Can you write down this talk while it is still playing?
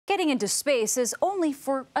Getting into space is only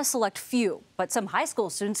for a select few, but some high school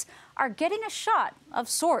students are getting a shot of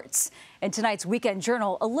sorts. In tonight's Weekend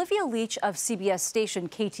Journal, Olivia Leach of CBS station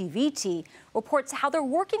KTVT reports how they're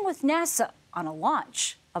working with NASA on a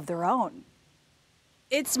launch of their own.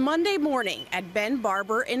 It's Monday morning at Ben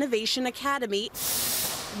Barber Innovation Academy.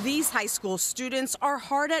 These high school students are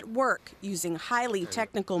hard at work using highly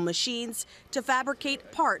technical machines to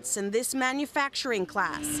fabricate parts in this manufacturing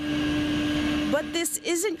class. But this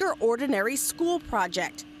isn't your ordinary school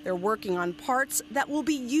project. They're working on parts that will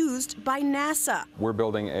be used by NASA. We're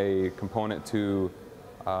building a component to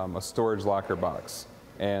a storage locker box.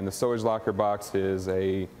 And the storage locker box is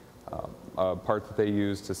a part that they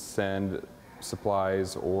use to send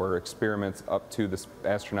supplies or experiments up to the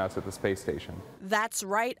astronauts at the space station. That's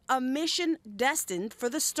right, a mission destined for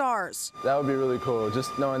the stars. That would be really cool,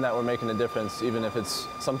 just knowing that we're making a difference, even if it's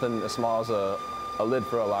something as small as a lid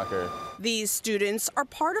for a locker. These students are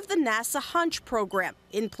part of the NASA Hunch program,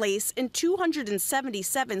 in place in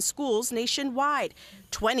 277 schools nationwide,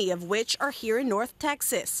 20 of which are here in North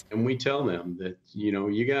Texas. And we tell them that,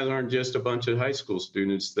 you guys aren't just a bunch of high school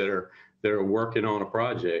students that are working on a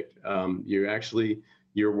project.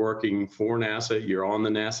 You're working for NASA, you're on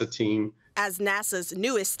the NASA team. As NASA's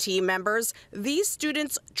newest team members, these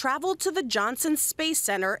students traveled to the Johnson Space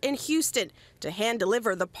Center in Houston to hand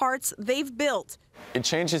deliver the parts they've built. It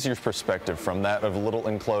changes your perspective from that of a little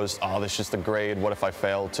enclosed, oh, this is just a grade, what if I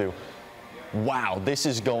fail, to, wow, this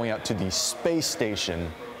is going out to the space station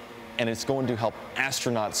and it's going to help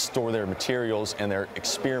astronauts store their materials and their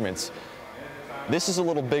experiments. This is a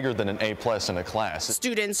little bigger than an A+ in a class.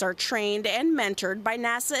 Students are trained and mentored by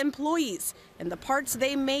NASA employees, and the parts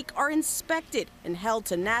they make are inspected and held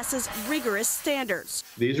to NASA's rigorous standards.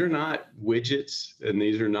 These are not widgets and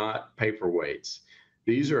these are not paperweights.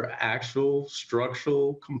 These are actual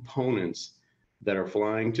structural components that are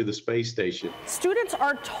flying to the space station. Students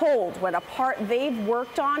are told when a part they've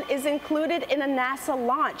worked on is included in a NASA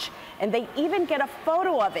launch, and they even get a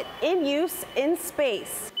photo of it in use in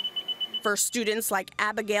space. For students like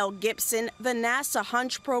Abigail Gibson, the NASA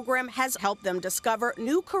Hunch program has helped them discover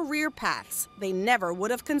new career paths they never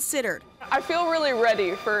would have considered. I feel really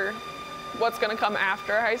ready for what's going to come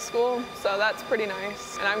after high school, so that's pretty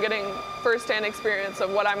nice. And I'm getting firsthand experience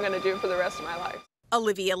of what I'm going to do for the rest of my life.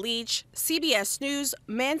 Olivia Leach, CBS News,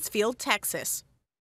 Mansfield, Texas.